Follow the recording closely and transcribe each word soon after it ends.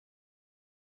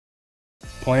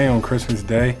Playing on Christmas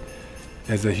Day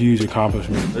is a huge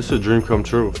accomplishment. It's a dream come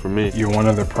true for me. You're one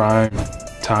of the prime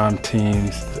time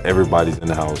teams. Everybody's in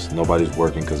the house. Nobody's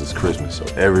working because it's Christmas, so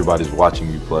everybody's watching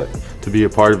you play. To be a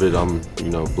part of it, I'm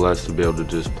blessed to be able to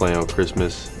just play on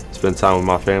Christmas, spend time with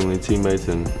my family and teammates,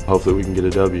 and hopefully we can get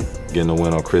a W. Getting a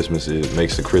win on Christmas, it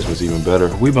makes the Christmas even better.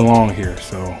 We belong here,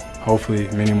 so hopefully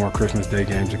many more Christmas Day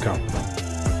games to come. Well,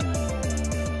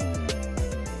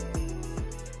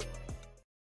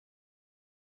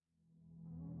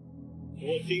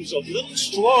 it seems a little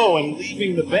slow and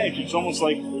leaving the bench. It's almost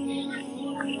like,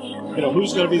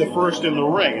 who's going to be the first in the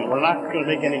ring? And we're not going to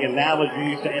make any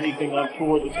analogies to anything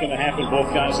untoward that's going to happen.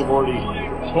 Both guys have already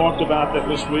talked about that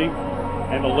this week.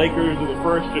 And the Lakers are the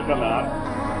first to come out.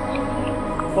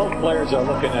 Both players are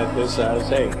looking at this as,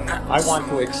 hey, I want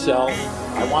to excel.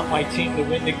 I want my team to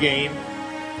win the game.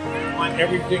 I want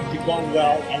everything to go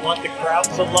well. I want the crowd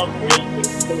to love me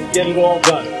so we get it all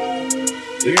done.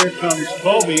 Here comes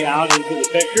Kobe out into the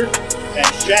picture, and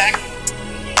Shaq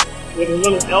with a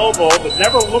little elbow, but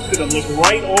never looked at him, looked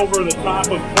right over the top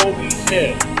of Kobe's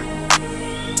head.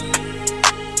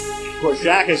 Of course,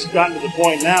 Shaq has gotten to the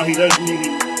point now he doesn't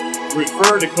even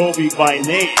refer to Kobe by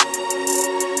name.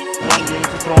 One game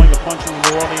for throwing a punch in the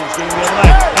New Orleans game the other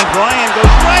night, and Bryant goes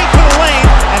right to the lane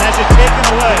and has it taken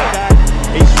away.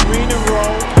 A screen and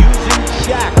roll using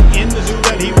Shaq in the zoo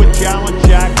that he would challenge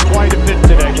Shaq quite a bit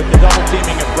today with the double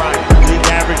teaming of Bryant. League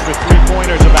average for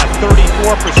three-pointers about 34%.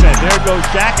 There goes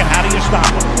Shaq, and how do you stop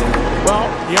him?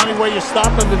 Well, the only way you stop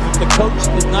him is if the coach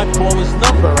did not call his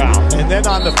number out. And then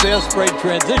on the fast break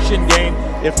transition game,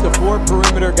 if the four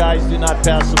perimeter guys do not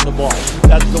pass him the ball.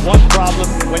 That's the one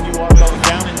problem when you are going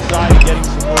down inside and getting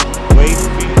some movement. Wade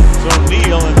feeds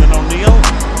O'Neal, and then O'Neal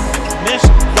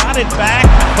missed, got it back,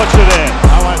 puts it in.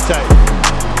 I want to tell you,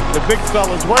 the big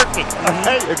fella's working.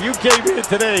 Hey, if you came here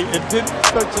today and didn't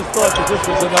just thought that this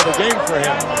was another game for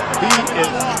him, he is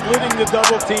splitting the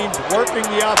double teams, working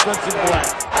the offensive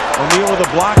glass. O'Neal with a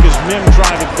block as Mim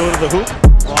tried to go to the hoop.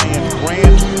 Ryan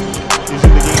Grant is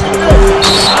in the game.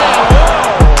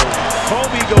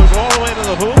 Kobe goes all the way to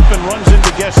the hoop and runs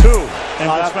into guess who? And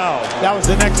gets fouled. That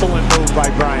was an excellent move by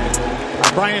Bryant.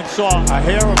 Bryant saw a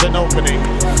hair of an opening.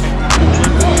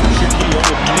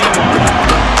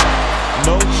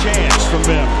 No chance for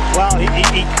Mim. Well,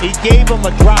 he gave him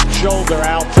a drop shoulder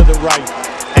out to the right,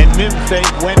 and Mim fake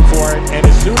went for it, and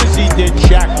as soon as he did,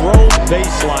 Shaq rolled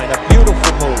baseline. A beautiful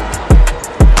move.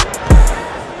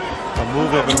 A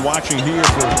move I've been watching here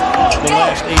for the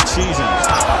last 8 seasons.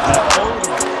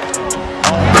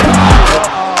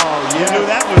 You knew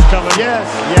that was coming. Yes,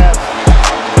 yes.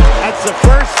 That's the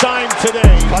first time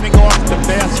today, cutting off the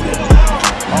basket.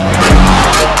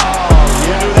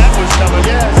 You knew that was coming.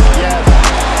 Yes, yes.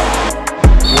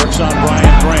 Works on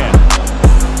Ryan Grant.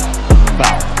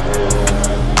 Foul.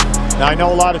 Now, I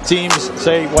know a lot of teams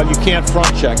say, well, you can't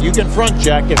front check. You can front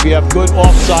check if you have good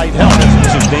offside help.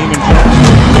 This is Damon Jones.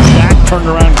 Shaq turned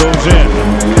around, goes in.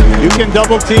 You can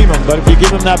double team him, but if you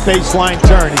give him that baseline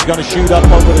turn, he's going to shoot up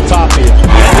over the top of you.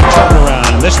 And the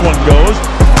turnaround, and this one goes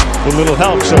with a little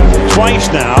help. So twice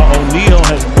now, O'Neal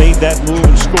has made that move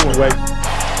and scored. Right.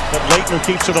 But Leitner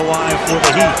keeps it alive for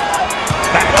the Heat.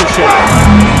 Back to Shaq.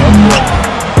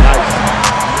 Nice.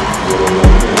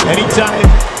 Anytime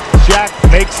Shaq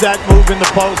makes that move in the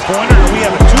post corner, We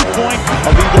have a 2-point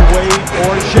of either Wade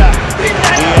or Shaq. He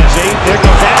has 8. There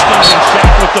goes Atkins, and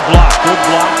Shaq with the block. Good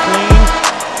block, clean.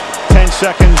 10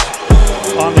 seconds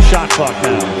on the shot clock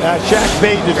now. Shaq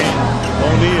baited him.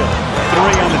 O'Neal,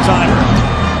 3 on the timer.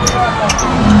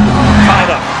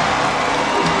 Tied up.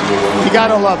 You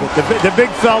gotta love it. The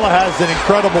big fella has an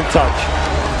incredible touch.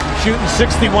 Shooting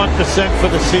 61% for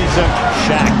the season.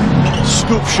 Shaq,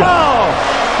 scoop shot.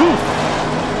 Oh!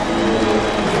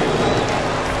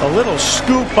 A little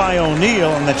scoop by O'Neal,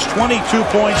 and that's 22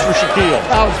 points for Shaquille.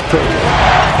 That was pretty.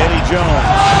 Eddie Jones.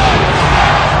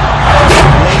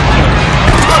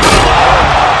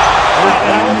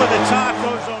 Over the top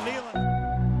goes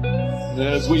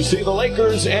O'Neal. As we see the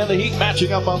Lakers and the Heat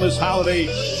matching up on this holiday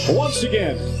once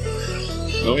again.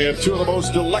 We have 2 of the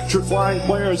most electrifying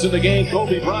players in the game.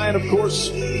 Kobe Bryant, of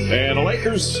course, and the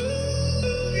Lakers.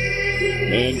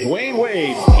 And Dwayne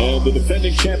Wade and the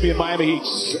defending champion Miami Heat.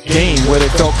 Game where they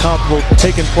felt comfortable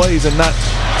taking plays and not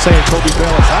saying Kobe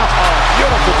Bryant's out.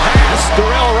 Beautiful pass,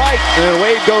 Darrell Wright, and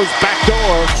Wade goes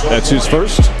backdoor. That's his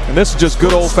first. And this is just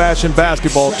good old-fashioned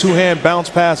basketball. Two-hand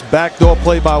bounce pass, backdoor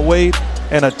play by Wade,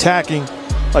 and attacking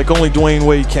like only Dwayne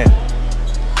Wade can.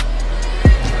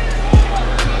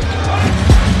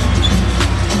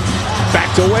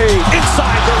 Back to Wade,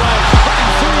 inside the right, back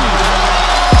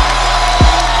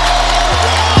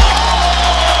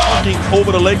three.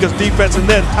 over the Lakers defense. And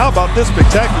then how about this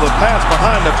spectacular pass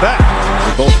behind the back?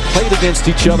 They both played against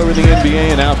each other in the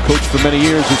NBA and now coached for many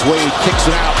years as Wade kicks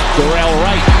it out. Darrell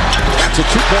Wright. That's a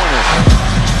two-pointer.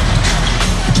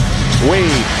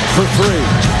 Wade for three.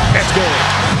 That's good.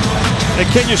 And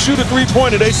can you shoot a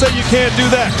three-pointer? They say you can't do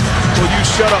that. Well, you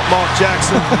shut up, Mark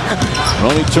Jackson.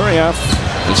 Ronnie Turiaf,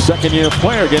 the second-year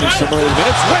player, getting some early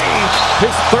minutes. Wade,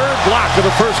 his third block of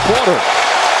the first quarter.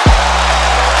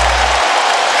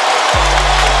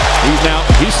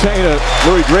 He's saying to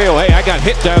Louis Drayo, hey, I got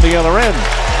hit down the other end.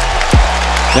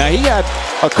 Now, he had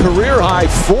a career-high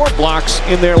 4 blocks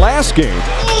in their last game.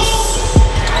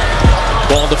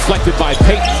 Ball deflected by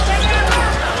Payton.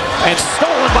 And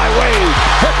stolen by Wade.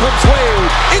 Here comes Wade.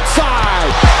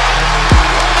 Inside.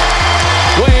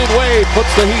 Dwayne Wade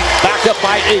puts the Heat back up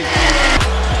by 8.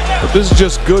 But this is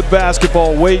just good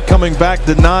basketball. Wade coming back,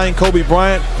 denying Kobe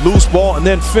Bryant, loose ball, and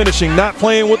then finishing, not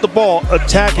playing with the ball,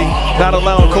 attacking, not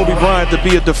allowing Kobe Bryant to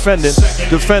be a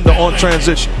defender on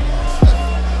transition.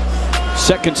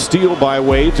 Second steal by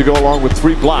Wade to go along with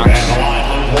 3 blocks.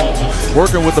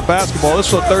 Working with the basketball,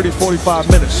 this was 30-45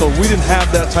 minutes, so we didn't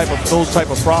have those type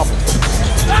of problems.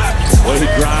 Wade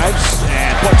drives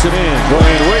and puts it in.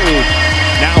 Dwayne Wade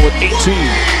now with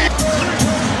 18.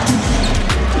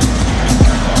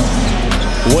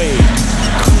 Wade,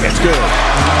 it's good.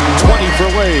 20 for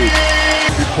Wade.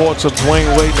 Reports of Dwayne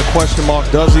Wade, the question mark,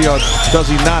 does he or does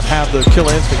he not have the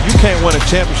killer instinct? You can't win a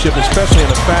championship, especially in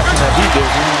the fashion that he did.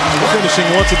 Finishing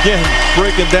once again,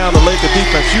 breaking down the Laker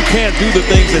defense. You can't do the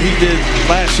things that he did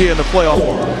last year in the playoffs.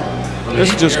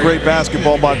 This is just great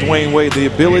basketball by Dwayne Wade. The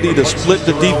ability to split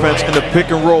the defense in the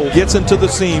pick and roll, gets into the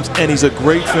seams, and he's a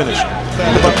great finisher.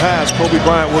 If I pass, Kobe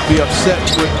Bryant would be upset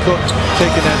with Cook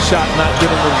taking that shot, not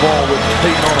getting the ball with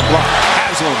Payton on the block.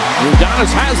 Haslam,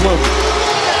 Udonis Haslam.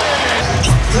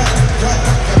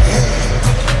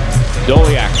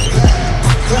 Doliak.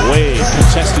 Wade,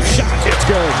 contested shot, it's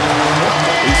good.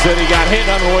 He said he got hit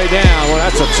on the way down. Well,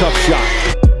 that's a tough shot.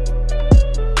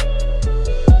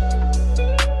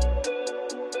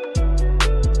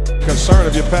 Concern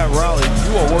if you're Pat Riley,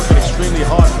 you are working extremely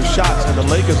hard for shots, and the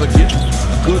Lakers are getting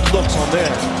good looks on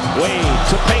there. Wade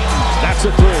to Payton, that's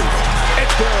a 3.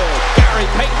 It's good. Gary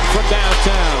Payton from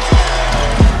downtown.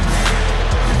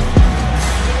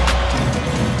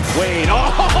 Wade,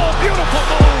 oh, beautiful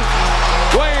move.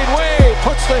 Wade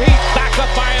puts the Heat back up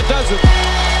by a dozen.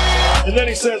 And then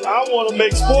he says, I want to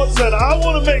make Sports Center. I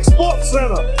want to make Sports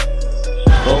Center.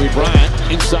 Kobe Bryant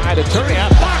inside a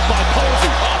turnout, blocked by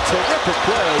Posey. Oh, terrific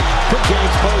play from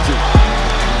James Posey.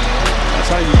 That's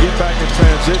how you get back in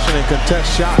transition and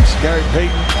contest shots. Gary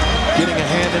Payton getting a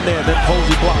hand in there, then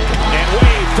Posey blocking. And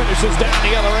Wade finishes down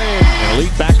the other end. And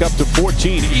lead back up to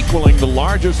 14, equaling the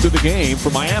largest of the game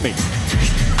for Miami.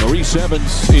 Maurice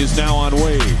Evans is now on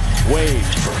Wade. Wade,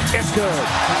 it's good.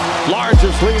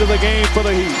 Largest lead of the game for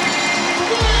the Heat.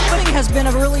 Winning has been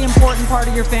a really important part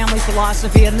of your family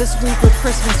philosophy, and this week with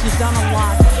Christmas, you've done a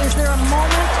lot. Is there a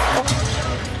moment?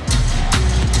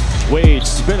 Wade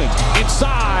spinning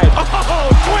inside. Oh,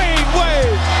 Dwayne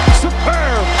Wade,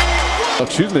 superb.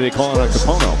 Excuse me, they call it a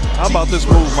capono. How about this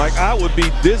move, Mike? I would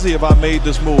be dizzy if I made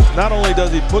this move. Not only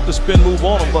does he put the spin move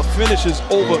on him, but finishes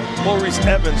over Maurice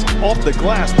Evans off the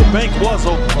glass. The bank was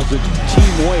open. The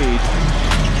Team Wade,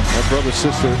 my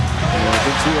brother-sister,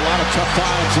 been through a lot of tough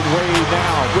times, and Wade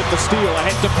now with the steal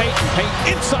ahead to Payton.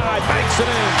 Payton inside, banks it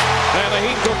in, and the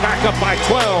Heat go back up by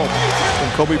 12. And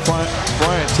Kobe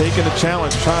Bryant taking the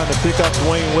challenge, trying to pick up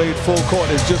Dwayne Wade full court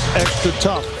is just extra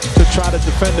tough to try to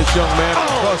defend this young man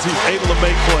because he's able to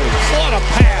make plays. What a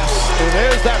pass! And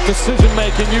there's that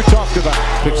decision-making you talked about.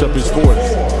 Picks up his 4th.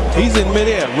 He's in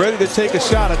midair, ready to take a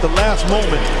shot at the last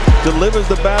moment. Delivers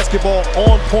the basketball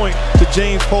on point to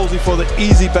James Posey for the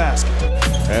easy basket.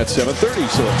 At 7:30,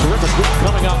 so a terrific week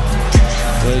coming up.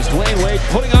 There's Dwayne Wade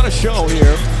putting on a show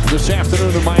here this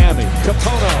afternoon in Miami.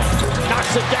 Capono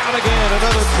knocks it down again,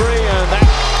 another 3, and that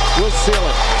will seal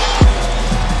it.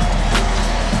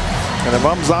 And if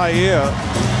I'm Zaire,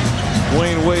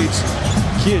 Dwayne Wade's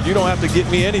kid, you don't have to get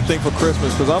me anything for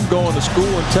Christmas because I'm going to school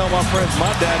and tell my friends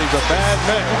my daddy's a bad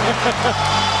man.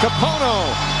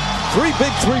 Capono, 3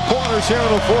 big 3-pointers here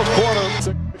in the 4th quarter.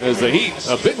 As the Heat,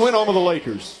 a big win over the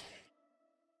Lakers.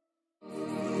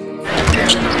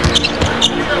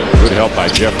 Good help by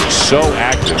Jeffries. So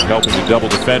active, helping the double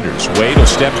defenders. Wade will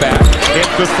step back, hit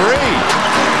the 3.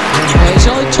 He's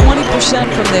only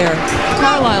 20% from there.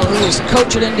 Carlisle, who was the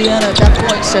coach at Indiana at that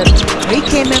point, said he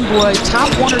came in, boy, top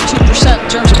 1 or 2% in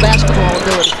terms of basketball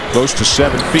ability. Close to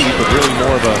 7 feet, but really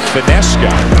more of a finesse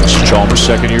guy. Chalmers,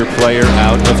 second-year player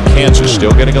out of Kansas,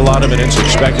 still getting a lot of minutes.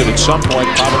 Expected at some point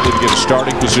probably to get a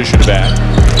starting position back.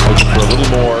 Coach for a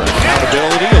little more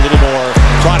accountability, a little more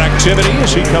productivity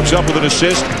as he comes up with an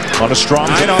assist on a strong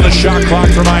 9 on the shot clock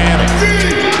for Miami.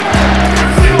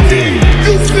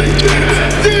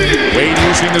 Wade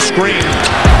using the screen.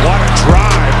 What a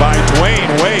drive by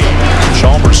Dwayne Wade.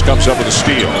 Chalmers comes up with a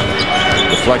steal.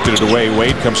 Deflected it away.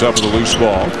 Wade comes up with a loose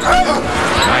ball.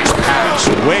 Nice pass.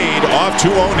 Wade off to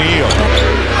O'Neal.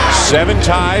 7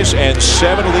 ties and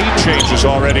 7 lead changes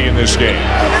already in this game.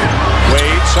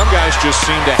 Wade, some guys just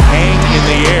seem to hang in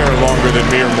the air longer than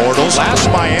mere mortals. Last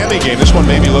Miami game, this one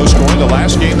may be low scoring. The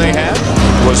last game they had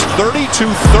was 32-30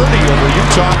 over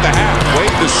Utah at the half.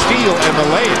 Wade the steal and the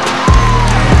layup.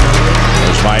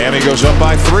 As Miami goes up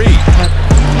by 3.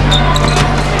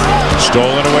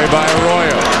 Stolen away by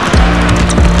Arroyo.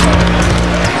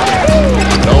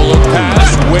 No look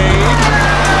pass. Wade.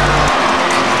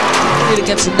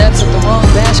 Against the Nets at the wrong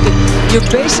basket, you're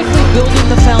basically building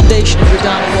the foundation of your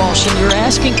Donald Walsh, and you're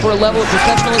asking for a level of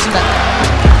professionalism that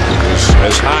it was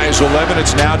as high as 11.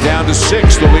 It's now down to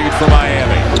 6. The lead for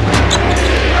Miami.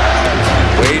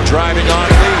 Wade driving on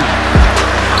lead.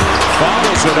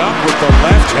 Follows it up with the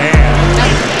left hand.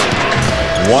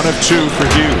 1 of 2 for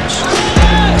Hughes.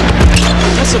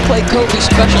 That's a play Kobe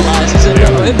specializes in.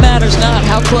 Yeah. It matters not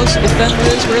how close the defender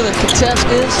is, where the contest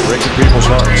is. Breaking people's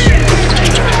hearts.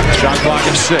 Shot clock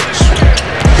at 6.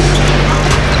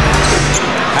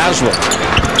 Haslam.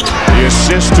 The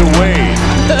assist to Wade.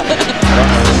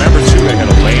 Remember, too, they had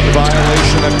a lane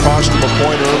violation that cost them a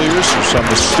point earlier, so some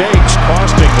mistakes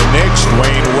costing the Knicks.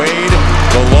 Dwayne Wade,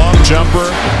 the long jumper.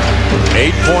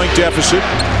 8-point deficit.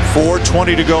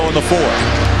 4:20 to go in the 4th.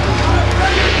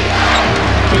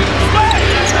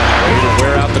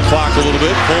 Wear out the clock a little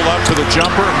bit, pull up to the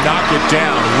jumper, knock it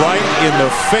down right in the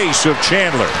face of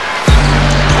Chandler.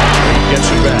 Gets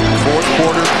it back. 4th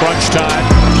quarter, crunch time.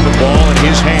 The ball in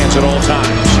his hands at all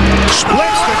times.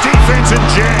 Splits the defense and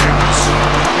jams.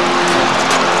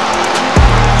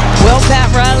 Well, Pat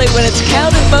Riley, when it's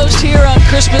counted most here on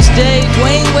Christmas Day,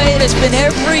 Dwayne Wade has been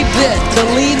every bit the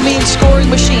lead mean scoring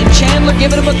machine. Chandler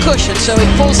giving him a cushion, so he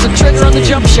pulls the trigger on the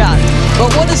jump shot.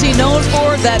 But what is he known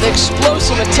for? That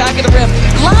explosive attack at the rim.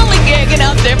 Lollygagging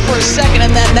out there for a second,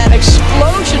 and then that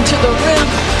explosion to the rim.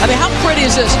 I mean, how pretty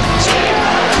is this?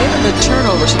 Given the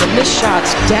turnovers and the missed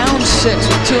shots, down 6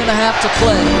 with 2.5 to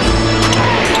play.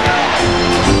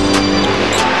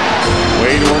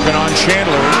 Wade working on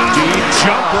Chandler. Deep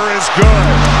jumper is good.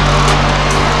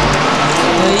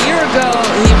 A year ago,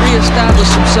 he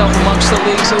reestablished himself amongst the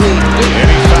league's elite.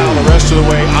 Any foul the rest of the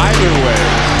way, either way,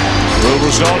 will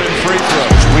result in free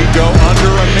throws. We go under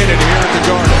a minute here at the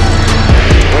Garden.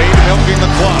 Wade milking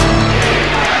the clock.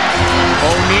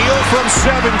 O'Neal from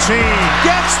 17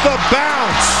 gets the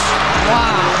bounce.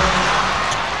 Wow.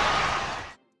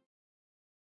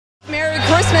 Merry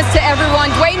Christmas to everyone.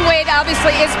 Dwayne Wade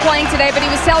obviously is playing today, but he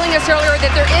was telling us earlier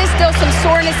that there is still some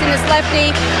soreness in his left knee.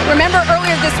 Remember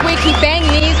earlier this week he banged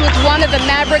knees with one of the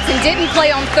Mavericks and didn't play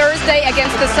on Thursday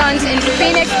against the Suns in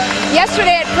Phoenix.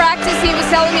 Yesterday at practice he was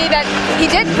telling me that he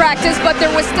did practice, but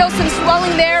there was still some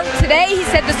swelling there. Today he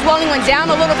said the swelling went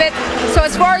down a little bit. So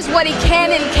as far as what he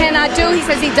can and cannot do, he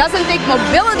says he doesn't think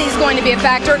mobility is going to be a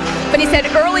factor, but he said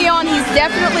early on he's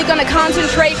definitely going to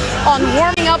concentrate on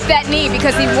warming up that knee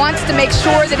because he wants to make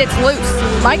sure that it's loose.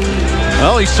 Mike?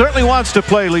 Well, he certainly wants to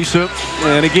play, Lisa.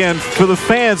 And again, for the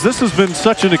fans, this has been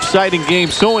such an exciting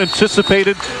game, so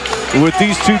anticipated with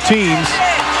these two teams.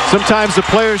 Sometimes the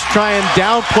players try and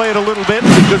downplay it a little bit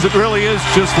because it really is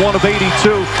just one of 82.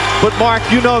 But Mark,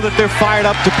 you know that they're fired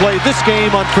up to play this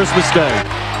game on Christmas Day.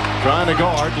 Trying to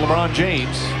guard LeBron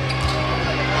James.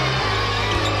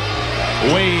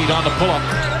 Wade on the pull-up.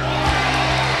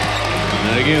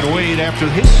 And again, Wade, after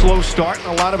his slow start, and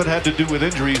a lot of it had to do with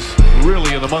injuries,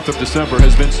 really in the month of December,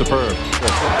 has been superb.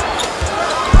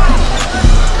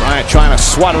 Bryant trying to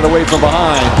swat it away from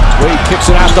behind. Wade kicks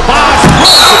it out to Bosh.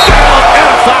 Down and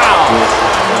a foul.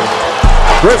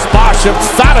 Chris Bosh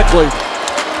emphatically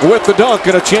with the dunk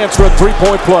and a chance for a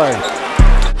 3-point play.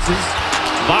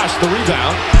 Bosh the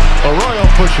rebound. Arroyo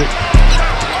pushing.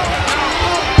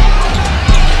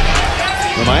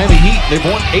 The Miami Heat, they've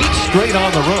won 8 straight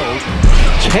on the road.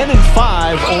 10-5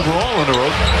 overall on the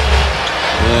road.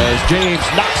 As James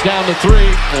knocks down the 3,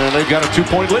 and they've got a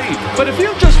 2-point lead. But if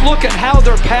you just look at how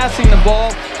they're passing the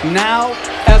ball now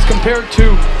as compared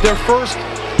to their first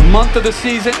month of the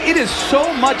season, it is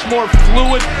so much more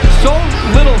fluid, so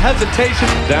little hesitation.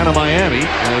 Down to Miami,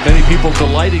 and many people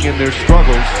delighting in their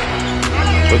struggles,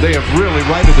 but they have really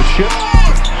righted the ship.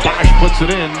 Bosh puts it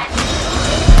in.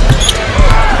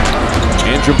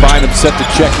 Andrew Bynum set to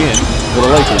check in for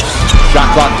the Lakers. Shot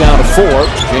clock down to 4.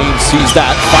 James sees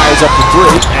that, fires up to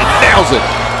 3, and nails it.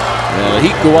 And the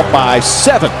Heat go up by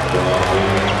 7.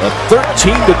 A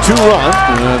 13-2 run,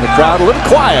 and the crowd a little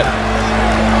quiet.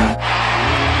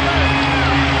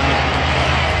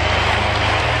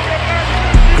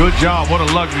 Good job. What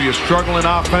a luxury. You're struggling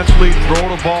offensively. Throw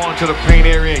the ball into the paint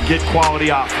area and get quality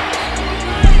offense.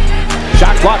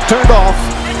 Shot clock turned off.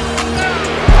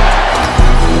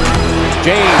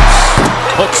 James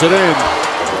puts it in.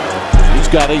 He's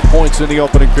got 8 points in the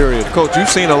opening period. Coach, you've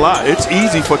seen a lot. It's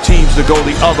easy for teams to go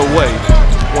the other way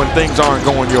when things aren't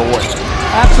going your way.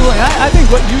 Absolutely. I think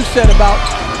what you said about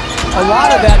a lot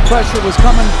of that pressure was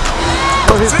coming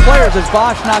for his players as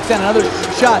Bosch knocks down another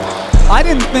shot. I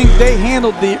didn't think they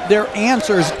handled their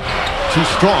answers. Too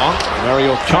strong.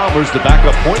 Mario Chalmers, the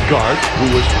backup point guard, who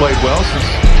has played well since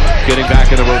getting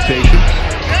back in the rotation.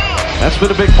 That's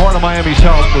been a big part of Miami's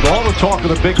help with all the talk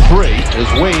of the big three as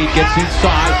Wade gets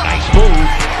inside. Nice move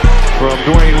from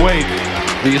Dwayne Wade.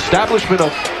 The establishment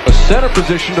of a center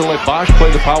position to let Bosch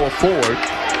play the power forward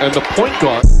and the point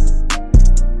guard.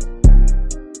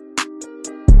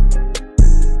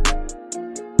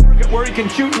 Where he can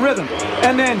shoot in rhythm.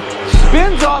 And then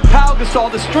spins off Pau Gasol,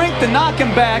 the strength to knock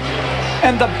him back,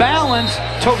 and the balance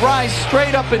to rise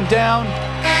straight up and down.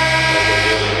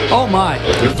 Oh my.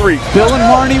 Bill and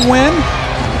Marnie win.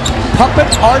 Puppet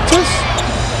artists.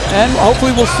 And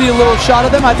hopefully we'll see a little shot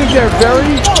of them. I think they're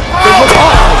very...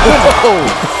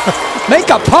 Make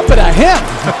a puppet of him.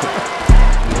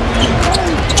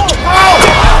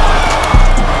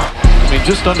 I mean,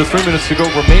 just under 3 minutes to go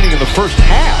remaining in the first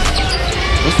half.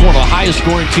 This is one of the highest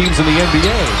scoring teams in the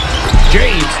NBA.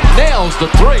 James nails the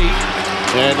three,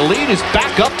 and the lead is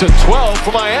back up to 12 for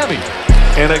Miami.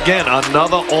 And again,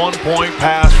 another on-point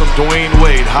pass from Dwayne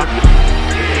Wade. Man,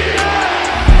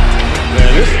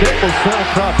 this Staples Center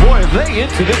crowd, boy, are they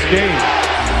into this game.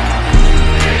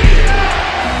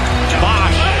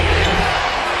 Bosch.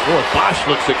 Boy, Bosch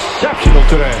looks exceptional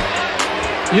today.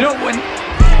 You know, when...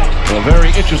 A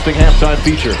very interesting halftime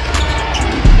feature.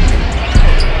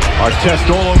 Artest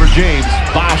all over James.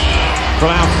 Bosch from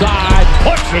outside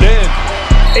puts it in.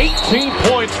 18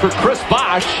 points for Chris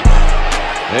Bosch.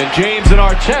 And James and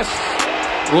Artest.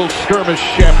 A little skirmish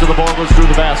after the ball goes through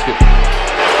the basket.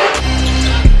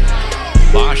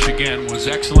 Bosch again was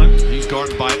excellent. He's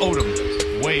guarded by Odom.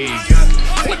 Wade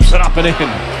flips it up and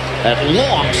in. That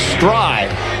long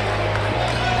stride.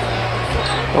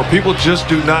 Well, people just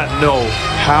do not know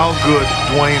how good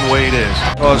Dwayne Wade is.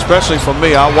 Well, especially for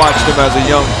me, I watched him as a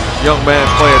young man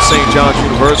play at St. John's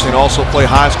University and also play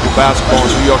high school basketball in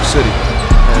New York City.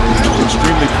 And he's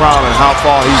extremely proud of how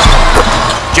far he's come.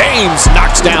 James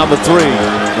knocks down the three.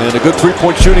 And a good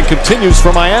three-point shooting continues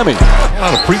for Miami. A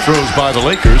lot of free throws by the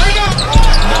Lakers.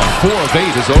 Now 4 of 8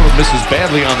 as Odom misses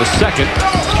badly on the second.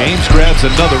 James grabs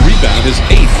another rebound, his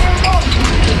 8th.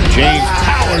 James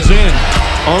powers in.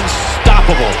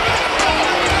 Unstoppable.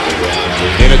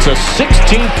 And it's a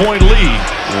 16-point lead.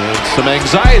 And some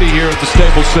anxiety here at the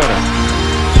Staples Center.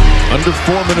 Under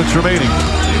 4 minutes remaining.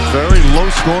 Very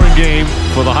low-scoring game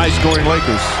for the high-scoring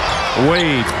Lakers.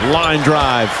 Wade, line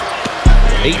drive.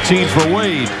 18 for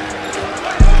Wade.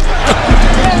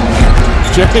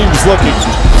 James looking.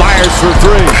 Fires for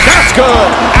 3. That's good.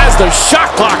 As the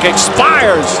shot clock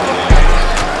expires.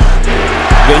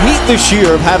 The Heat this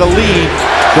year have had a lead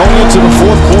going into the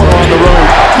fourth quarter on the road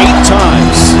 8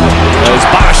 times as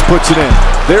Bosch puts it in.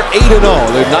 They're 8-0.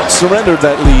 They've not surrendered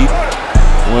that lead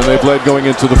when they've led going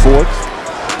into the fourth.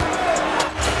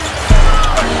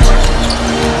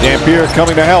 Dampier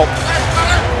coming to help.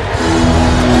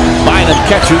 Bynum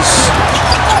catches.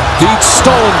 Feed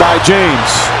stolen by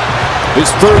James. His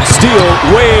 3rd steal.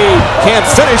 Wade can't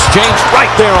finish. James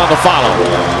right there on the follow.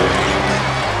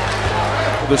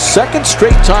 The 2nd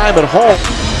straight time at home.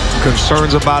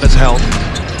 Concerns about his health,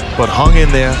 but hung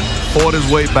in there, fought his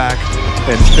way back,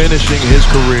 and finishing his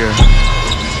career.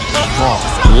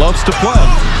 Loves to play.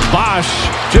 Bosch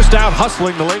just out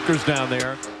hustling the Lakers down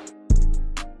there.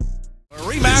 A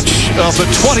rematch of the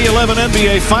 2011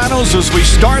 NBA Finals as we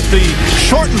start the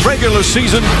shortened regular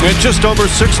season. And just over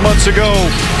 6 months ago,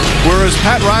 whereas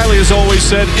Pat Riley has always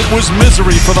said it was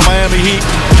misery for the Miami Heat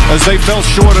as they fell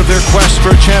short of their quest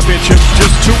for a championship,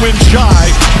 just 2 wins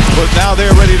shy, but now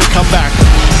they're ready to come back.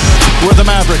 We're the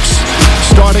Mavericks,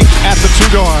 starting at the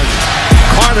 2 guard.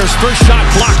 Carter's first shot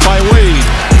blocked by Wade.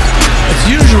 It's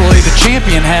usually the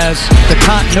champion has the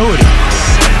continuity.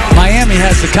 Miami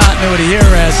has the continuity here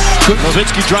as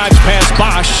Nowitzki drives past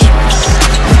Bosch.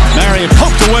 Marion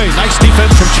poked away. Nice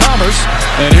defense from Chalmers.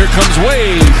 And here comes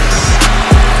Wade.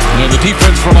 And the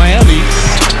defense for Miami.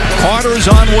 Carter's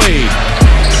on Wade.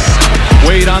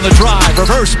 Wade on the drive.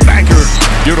 Reverse banker.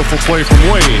 Beautiful play from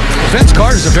Wade. Vince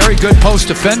Carter's a very good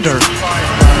post defender.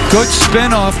 Good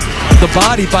spin off the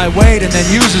body by Wade and then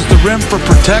uses the rim for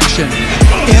protection.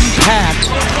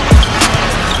 Impact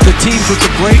the teams with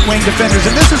the great wing defenders.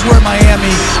 And this is where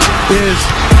Miami is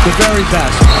the very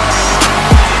best.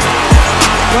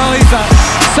 Well, he's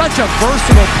such a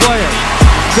versatile player.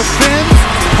 Defends,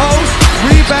 posts,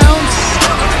 rebounds,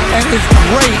 and is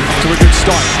great to a good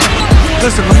start.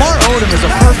 Listen, Lamar Odom is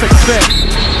a perfect fit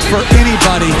for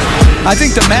anybody. I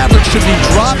think the Mavericks should be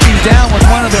dropping down with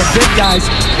one of their big guys,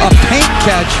 a paint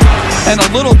catch, and a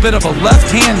little bit of a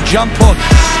left-hand jump hook.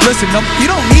 Listen, you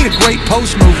don't need a great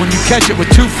post move when you catch it with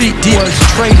 2 feet deep. Was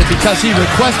traded because he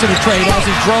requested a trade as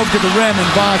he drove to the rim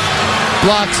and Bosch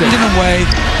blocks it. In a way,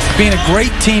 being a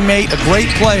great teammate, a great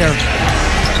player.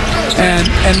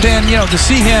 And then, you know, to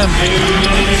see him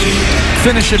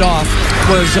finish it off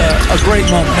was a great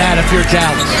moment, Matt, if you're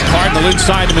Dallas. Cardinal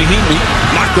inside to Mahinmi,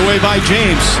 knocked away by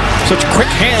James. Such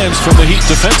quick hands from the Heat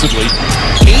defensively.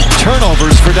 8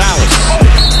 turnovers for Dallas.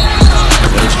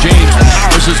 As James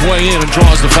powers his way in and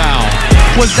draws the foul.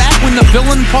 Was that when the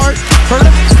villain part hurt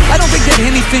him? I don't think that had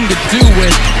anything to do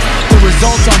with the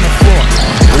results on the floor.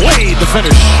 Wade the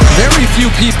finish. Very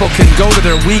few people can go to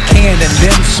their weak hand and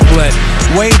then split.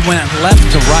 Wade went left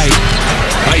to right.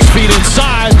 Nice feed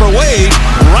inside for Wade.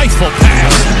 Rifle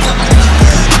pass.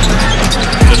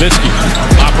 Nowitzki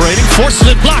operating, forces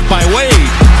it blocked by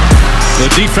Wade. The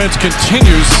defense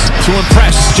continues to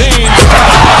impress. James.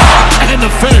 And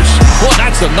the finish. Well,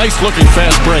 that's a nice looking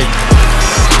fast break.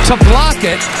 To block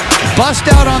it, bust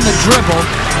out on the dribble,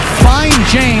 find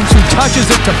James who touches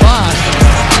it to Bosch.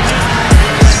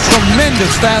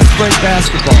 Tremendous fast break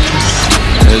basketball.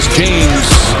 As James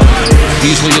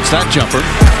easily hits that jumper.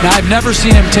 Now, I've never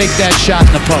seen him take that shot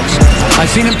in the post.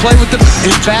 I've seen him play with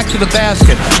his back to the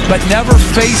basket, but never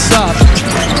face up.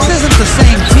 This isn't the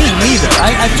same team either.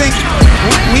 I think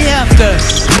we have to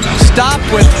stop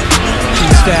with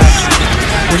staff.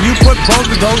 When you put both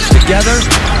of those together,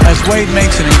 as Wade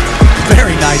makes a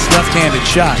very nice left-handed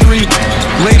shot. 3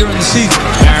 later in the season.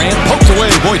 Marion poked away.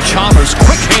 Boy, Chalmers,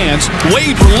 quick hands.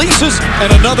 Wade releases,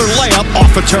 and another layup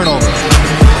off a turnover.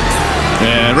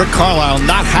 And Rick Carlisle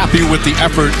not happy with the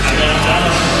effort.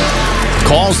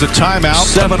 Calls the timeout.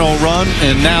 7-0 run,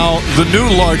 and now the new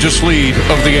largest lead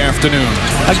of the afternoon.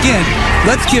 Again,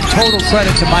 let's give total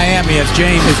credit to Miami as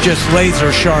James is just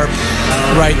laser sharp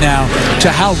right now to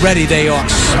how ready they are.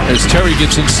 As Terry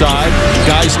gets inside,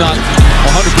 guys not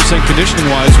 100%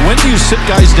 conditioning-wise. When do you sit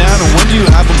guys down, and when do you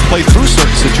have them play through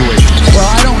certain situations? Well,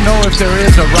 I don't know if there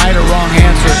is a right or wrong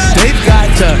answer. They've got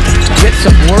to get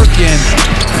some work in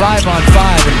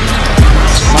 5-on-5, and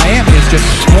Miami is just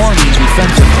swarming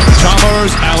defensively.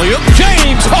 Chalmers, alley-oop,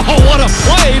 James! Oh, what a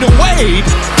play to Wade!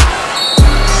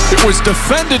 It was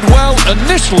defended well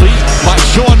initially by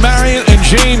Sean Marion, and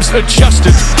James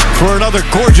adjusted for another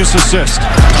gorgeous assist.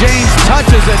 James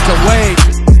touches it to Wade.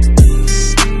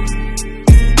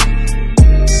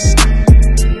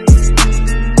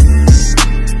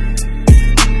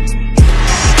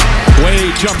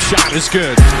 Wade jump shot is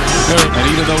good. And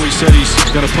even though he said he's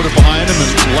going to put it behind him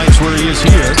and likes where he is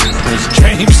here, as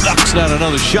James knocks down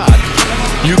another shot,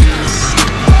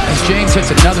 as James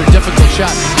hits another difficult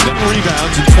shot. 7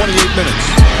 rebounds in 28 minutes.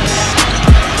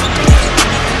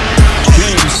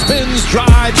 James spins,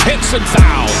 drives, hits, and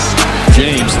fouls.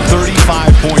 James,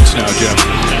 35 points now, Jeff.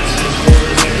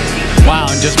 Wow,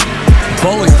 and just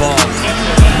bully ball.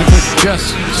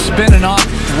 Just spinning off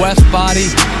West body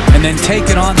and then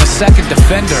taking on the second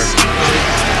defender.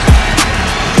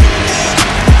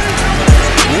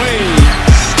 Wade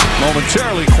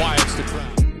momentarily quiets the crowd.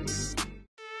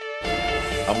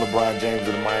 I'm LeBron James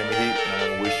of the Miami Heat, and I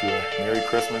want to wish you a Merry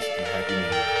Christmas and a Happy New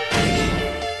Year.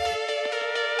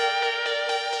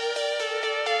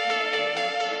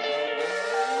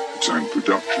 Time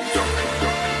production.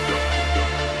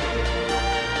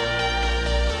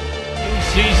 New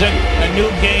season, a new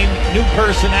game, new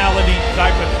personality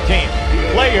type of team.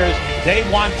 Players, they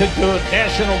want to do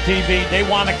national TV. They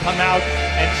want to come out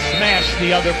and smash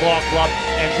the other ball club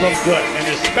and look good. And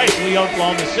especially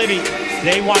Oklahoma City,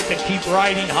 they want to keep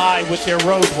riding high with their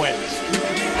road wins.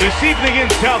 This evening in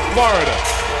South Florida,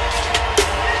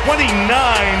 29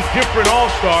 different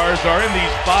All-Stars are in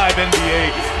these 5 NBA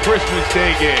Christmas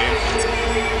Day games.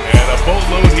 And a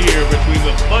boatload here between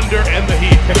the Thunder and the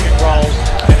Heat. Pick and rolls,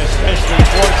 and especially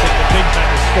forcing the big men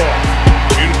to score.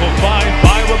 Beautiful find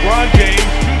by LeBron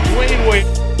James to Dwayne Wade.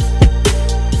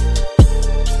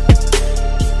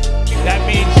 That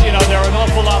means, you know, there are an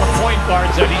awful lot of point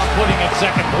guards that he's putting in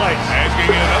second place. And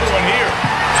getting another one here.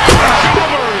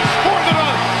 Chalmers for the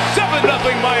run.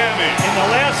 7-0 Miami. In the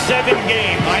last 7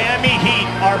 games, Miami Heat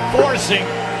are forcing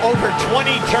over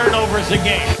 20 turnovers a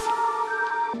game.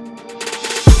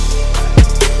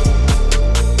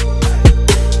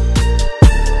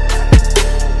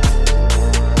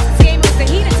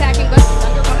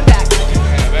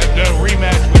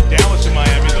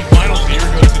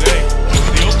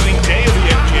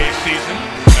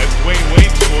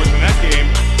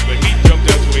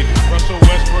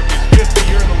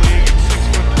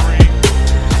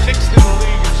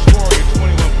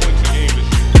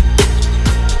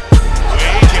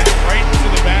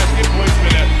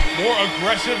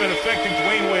 aggressive at affecting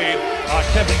Dwayne Wade.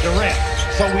 Kevin Durant.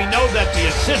 So we know that the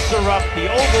assists are up. The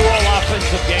overall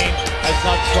offensive game has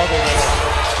not struggled at all.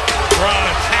 LeBron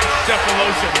attacks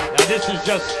𝐓𝐫𝐚𝐤𝐤. Now this is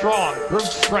just strong, brute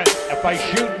strength. If I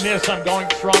shoot and miss, I'm going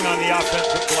strong on the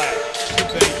offensive glass.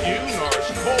 Thank you.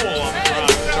 Norris Cole on the ground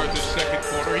to start the second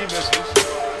quarter. He misses.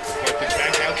 Deflected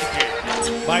back out to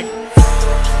James. Mike.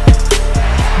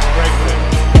 Great win.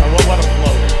 What a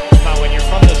float. Now when you're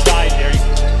from the side there,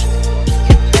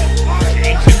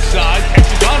 James inside,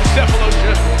 catches on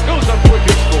𝐓𝐫𝐚𝐤𝐤, goes up quick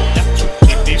and scores.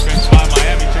 Good defense by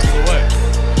Miami, took it away.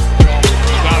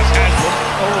 Udonis Haslem.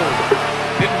 Oh,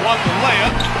 didn't want the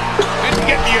layup, didn't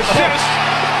get the assist,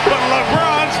 but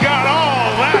LeBron's got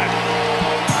all that.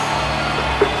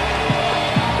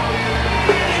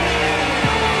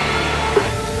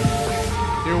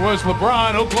 Here was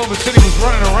LeBron. Oklahoma City was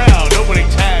running around. Nobody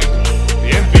tagged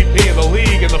the MVP of the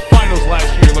league in the finals last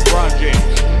year, LeBron James.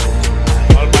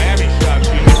 A lot of Miami shots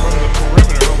being from the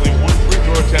perimeter. Only one free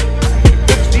throw attempt.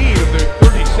 15 of their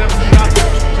 37 shots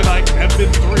tonight have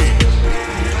been threes.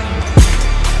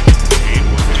 Wade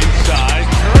working inside.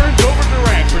 Turns over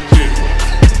Durant for two.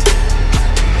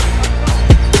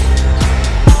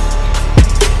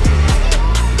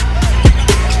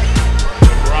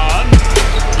 LeBron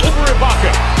over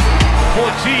𝐓𝐵𝐚𝐚.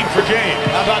 14 for James.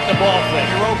 How about the ball fake?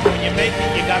 You're open. When you make it,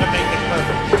 you got to make it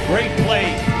perfect. Great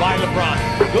play by LeBron.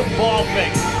 Good ball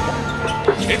fake.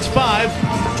 It's 5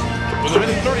 with a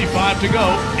minute 35 to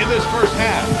go in this first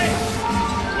half.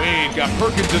 Wade got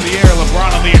Perkins in the air.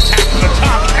 LeBron on the attack to the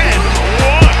top and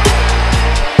one.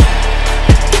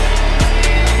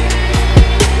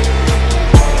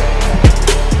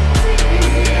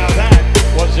 Now that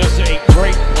was just a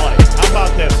great play. How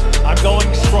about this? I'm going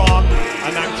strong,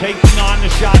 and I'm taking on the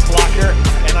shot blocker,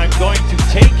 and I'm going to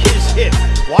take his hit.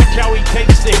 Watch how he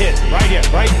takes the hit.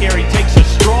 Right here, he takes a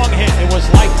strong hit. It was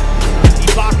like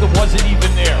𝐓𝐵𝐚𝐤𝐤 wasn't even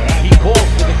there. He calls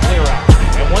for the clear out.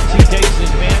 And once he takes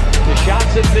his man, the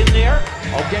shots have been there,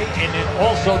 okay? And then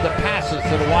also the passes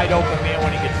to the wide open man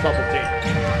when he gets double teamed.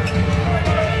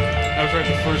 That was right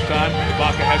the first time.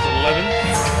 𝐓𝐵𝐚𝐤𝐤 has 11.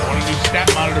 Want a new stat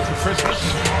monitor for Christmas.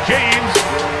 James,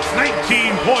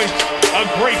 19 points. A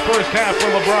great first half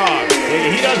for LeBron.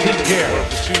 He doesn't care.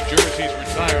 The two jerseys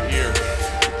retired here.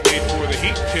 Played for the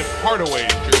Heat. Tim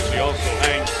Hardaway's jersey also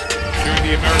hangs here in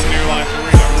the American Airlines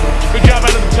Arena. Good job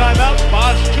out of the timeout.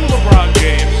 Bosh to LeBron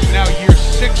James. Now year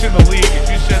 6 in the league.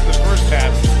 As you said the first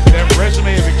half, that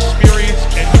resume of experience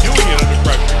and doing it under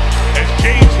pressure. As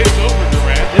James hits over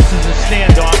Durant. This is a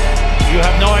standoff. You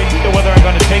have no idea whether I'm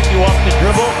going to take you off the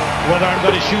dribble, whether I'm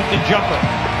going to shoot the jumper.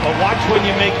 But watch when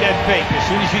you make that fake. As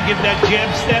soon as you give that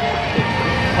jab step,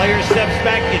 player steps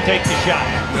back, you take the shot.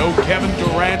 No Kevin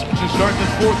Durant to start the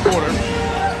fourth quarter.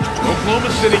 Oklahoma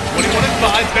City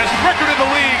 21-5. Best record in the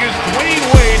league as Dwayne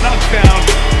Wade knocks down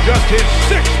just his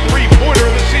 6th three-pointer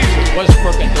of the season.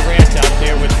 Westbrook and Durant out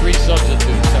there with 3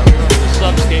 substitutes. So the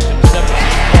subs gave him 17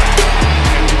 points.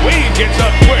 And Wade gets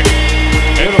up quick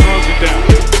and throws it down.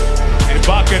 And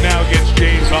𝐓𝐵𝐚𝐤𝐤 now gets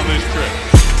James on this trip.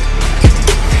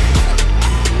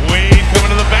 Wade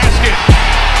coming to the basket.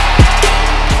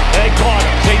 They caught him.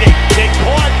 They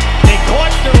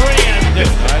caught Durant.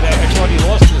 I thought he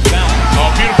lost his balance.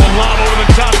 Oh, beautiful lob over the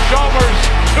top. Chalmers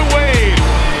to Wade.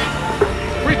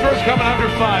 Free throws coming under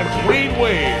 5. Dwayne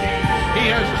Wade. He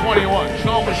has 21.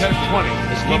 Chalmers has 20.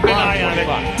 Just keep an eye on it.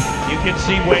 You can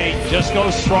see Wade just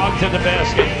goes strong to the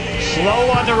basket.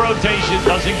 Slow on the rotation,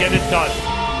 doesn't get it done.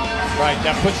 Right,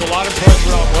 that puts a lot of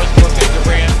pressure on Westbrook and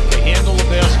Durant to handle the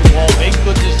basketball, make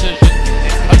good decisions, and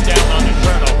cut down on the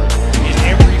turnover in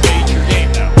every major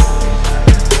game now.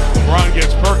 LeBron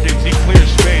gets Perkins. He clears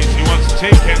space. He wants to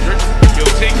take Kendrick. He'll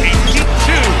take a deep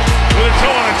 2 with a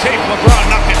toe on a tape. LeBron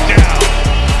knocked it down.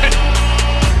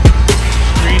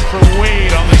 Screen for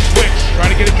Wade on the switch. Trying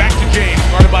to get it back to James.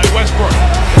 Guarded by Westbrook.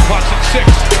 The clock's at 6.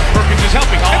 Perkins is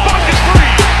helping. And Bosh is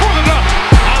free for the dunk.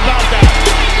 How about that?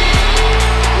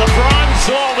 LeBron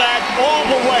saw that all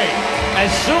the way.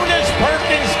 As soon as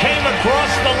Perkins came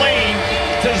across the lane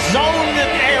to zone the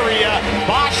area,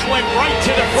 Bosh went right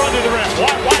to the front of the rim.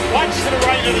 Watch to the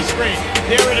right of the screen.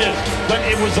 There it is. But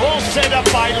it was all set up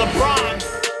by LeBron.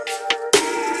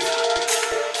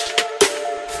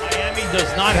 Miami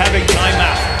does not have a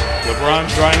timeout. LeBron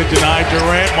trying to deny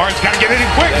Durant. Martin's got to get it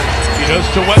in quick. He does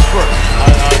to Westbrook.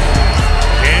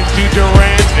 Hands to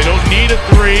Durant. They don't need a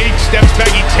 3. Steps back.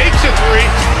 He takes a 3.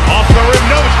 Off the rim.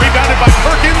 No, it's rebounded by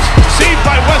Perkins. Saved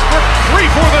by Westbrook. 3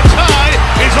 for the tie.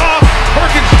 Is off.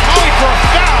 Perkins calling for a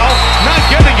foul. Not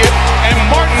getting it. And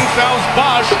Martin fouls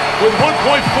Bosh with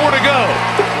 1.4 to go.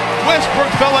 Westbrook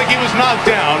felt like he was knocked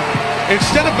down.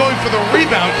 Instead of going for the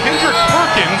rebound, Kendrick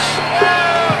Perkins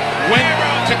went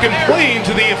taken clean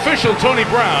to the official Tony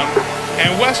Brown,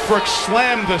 and Westbrook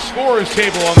slammed the scorer's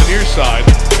table on the near side,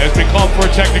 has been called for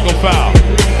a technical foul.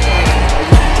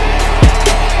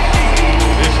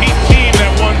 This Heat team that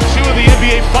won 2 of the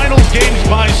NBA Finals games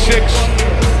by 6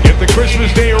 get the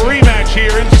Christmas Day rematch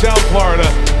here in South Florida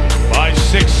by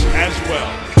 6 as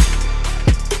well.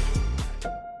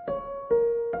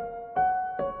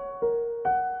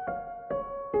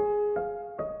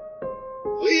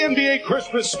 The NBA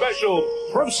Christmas special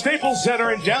from Staples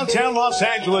Center in downtown Los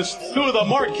Angeles. 2 of the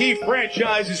marquee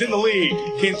franchises in the league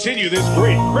continue this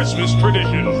great Christmas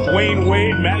tradition. Dwayne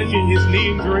Wade managing his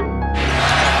knee injury.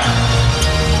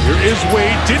 Here is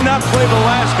Wade. Did not play the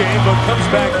last game, but comes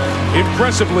back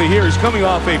impressively here. He's coming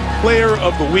off a Player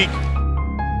of the Week.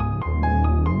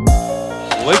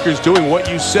 The Lakers doing what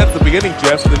you said at the beginning,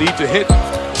 Jeff. The need to hit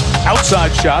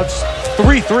outside shots.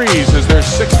 3 threes as their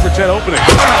 6 for 10 opening.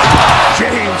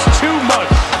 James, too much.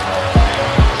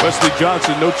 Wesley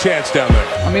Johnson, no chance down there.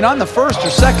 I mean, on the first or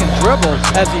second dribble,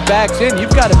 as he backs in,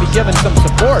 you've got to be given some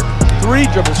support. 3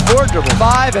 dribbles, 4 dribbles,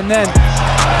 5, and then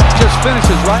just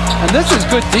finishes right. And this is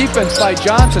good defense by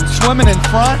Johnson, swimming in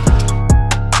front.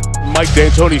 Mike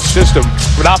D'Antoni's system,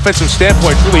 from an offensive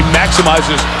standpoint, really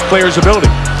maximizes players' ability.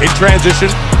 In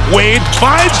transition, Wade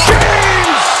finds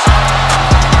James!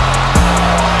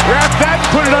 Grab that and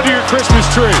put it under your Christmas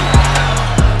tree.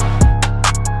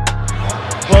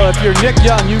 Well, if you're Nick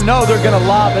Young, you know they're going to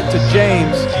lob it to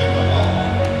James.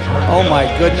 Oh, my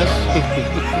goodness.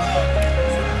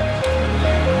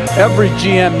 Every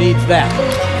GM needs that.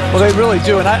 Well, they really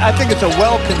do, and I think it's a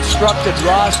well-constructed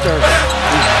roster.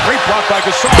 Great block by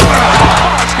𝐓𝐫𝐚𝐤.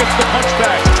 Bosh gets the punch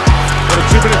back. But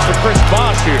 2 minutes for Chris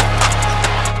Bosh here.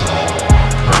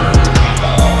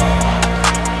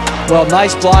 Well,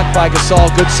 nice block by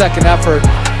𝐓𝐫𝐚𝐤. Good second effort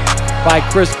by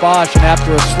Chris Bosh, and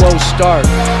after a slow start.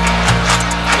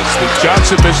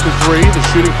 Johnson missed the 3. The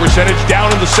shooting percentage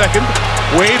down in the second.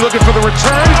 Wade looking for the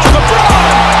return to LeBron.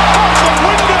 Off the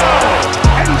window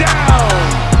and down.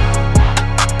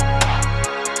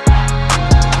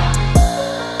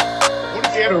 What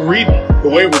if he had to read the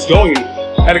way it was going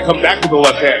and had to come back with the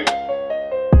left hand?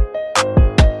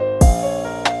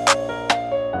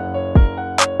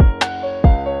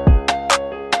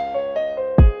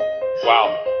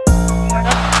 Wow.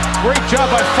 Great job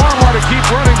by Farmar to keep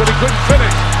running, but he couldn't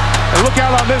finish. And look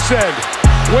out on this end.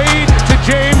 Wade to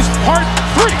James, part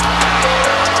 3.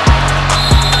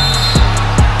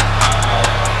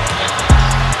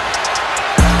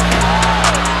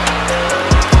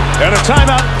 And a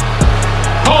timeout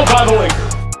called by the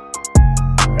Lakers.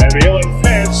 And the yelling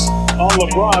fans on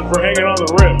LeBron for hanging on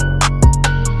the rim.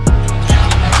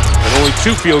 And only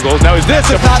 2 field goals. Now, This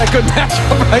is not a good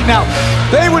matchup right now.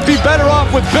 They would be better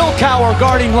off with Bill Cowher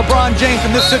guarding LeBron James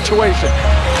in this situation.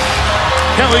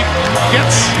 Kelly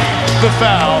gets the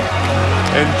foul,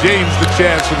 and James the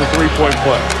chance for the 3-point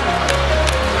play.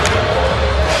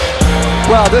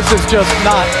 Well, this is just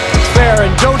not fair,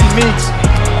 and Jody Meeks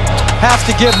has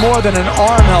to give more than an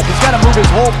arm help. He's got to move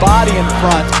his whole body in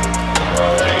front.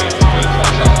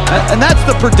 And that's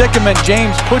the predicament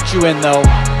James puts you in, though.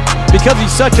 Because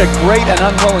he's such a great and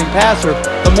unwilling passer,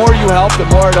 the more you help,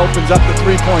 the more it opens up the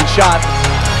 3-point shot.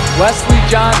 Wesley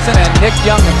Johnson and Nick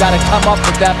Young have got to come up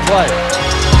with that play.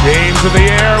 James in the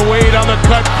air, Wade on the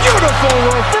cut. Beautiful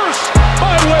reverse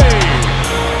by Wade.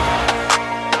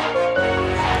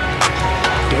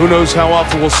 Who knows how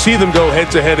often we'll see them go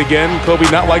head-to-head again. Kobe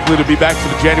not likely to be back for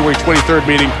the January 23rd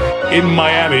meeting in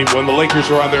Miami when the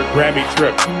Lakers are on their Grammy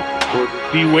trip. For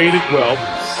D-Wade at 12.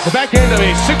 The back end of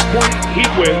a 6-point Heat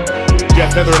win.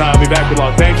 Jeff Heather and I will be back in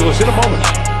Los Angeles in a moment.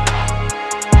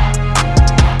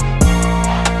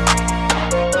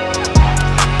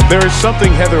 There is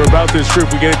something, Heather, about this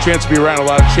group. We get a chance to be around a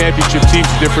lot of championship teams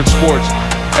in different sports.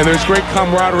 And there's great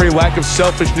camaraderie, lack of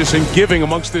selfishness, and giving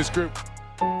amongst this group.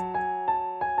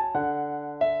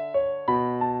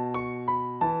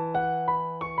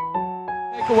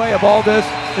 Takeaway of all this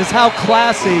is how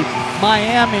classy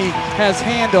Miami has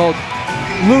handled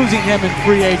losing him in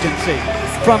free agency.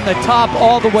 From the top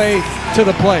all the way to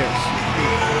the players.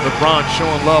 LeBron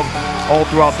showing love all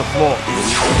throughout the floor.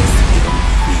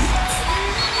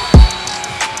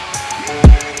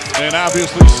 And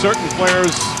obviously certain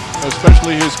players,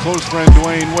 especially his close friend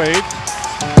Dwayne Wade.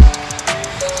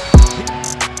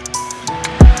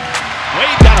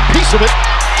 Wade got a piece of it.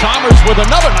 Chalmers with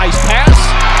another nice pass.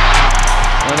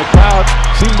 And the crowd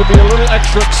seemed to be a little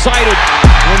extra excited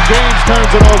when James turns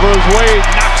it over as Wade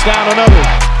knocks down another.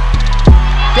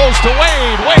 Goes to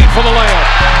Wade. Wade for the layup.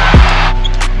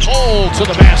 Oh, to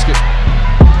the basket.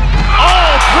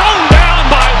 Oh, thrown down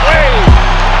by Wade.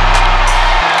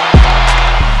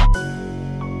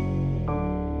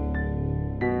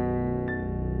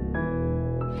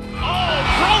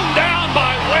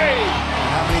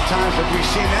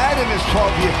 seen that in his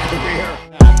 12-year career.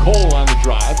 Cole on the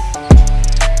drive.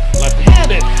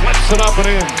 Left-handed, flips it up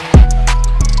and in.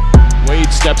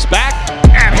 Wade steps back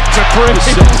and hits a three.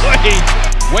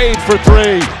 Wade for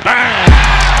three. Bang!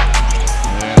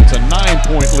 And it's a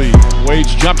 9-point lead.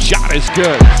 Wade's jump shot is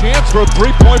good. Chance for a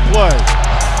three-point play.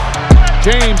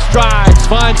 James drives,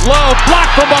 finds Love,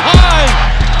 blocked from behind.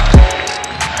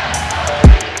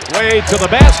 Wade to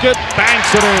the basket,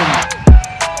 banks it in.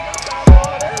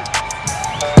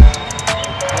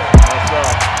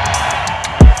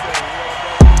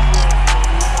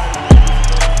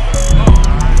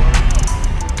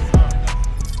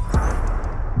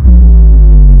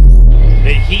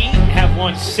 The Heat have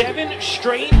won 7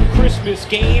 straight Christmas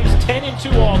games,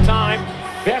 10-2 all time.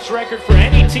 Best record for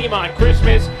any team on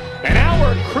Christmas. And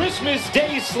our Christmas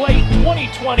Day slate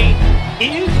 2020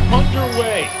 is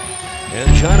underway.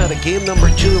 And John, at a game number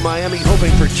 2, Miami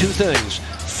hoping for 2 things.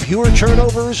 Fewer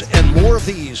turnovers and more of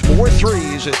these, more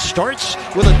threes. It starts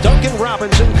with a Duncan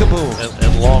Robinson kaboom.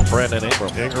 And long Brandon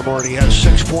Ingram. Ingram already has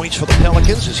 6 points for the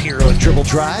Pelicans. His hero in dribble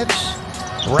drives.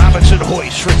 Robinson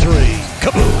hoists for 3.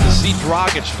 Kaboom! See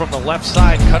Dragic from the left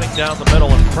side cutting down the middle,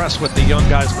 impressed with the young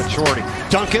guy's maturity.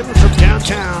 Duncan from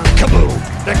downtown. Kaboom!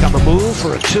 Nick on the move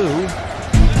for a 2.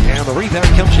 And the rebound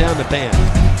comes down to Bam.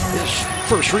 His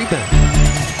first rebound.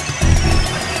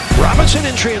 Robinson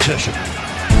in transition.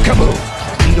 Kaboom!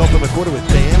 Lead open the quarter with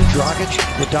Bam, Dragic,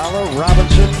 Iguodala,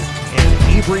 Robinson,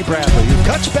 and Avery Bradley, who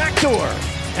cuts back door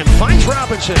and finds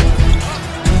Robinson.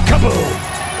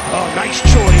 Kaboom! Oh, nice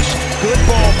choice. Good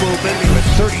ball movement. With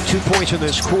 32 points in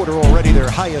this quarter, already their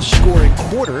highest scoring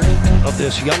quarter of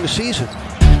this young season.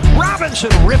 Robinson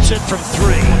rips it from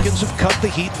 3. Pelicans have cut the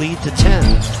Heat lead to 10.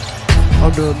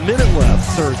 Under a minute left,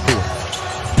 third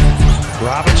quarter.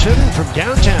 Robinson from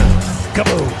downtown.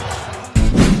 Kaboom.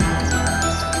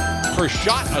 First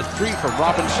shot, a 3 from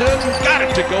Robinson. Got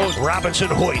it to go. Robinson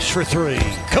hoists for 3.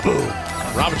 Kaboom.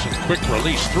 Robinson's quick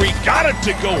release 3. Got it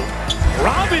to go.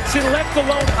 Robinson left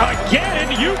alone again,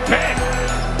 you bet.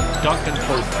 Duncan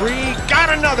for 3. Got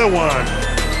another one.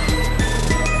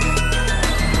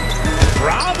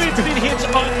 Robinson hits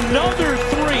another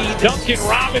 3. Duncan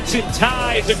Robinson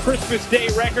ties a Christmas Day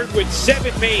record with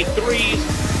 7 made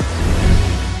threes.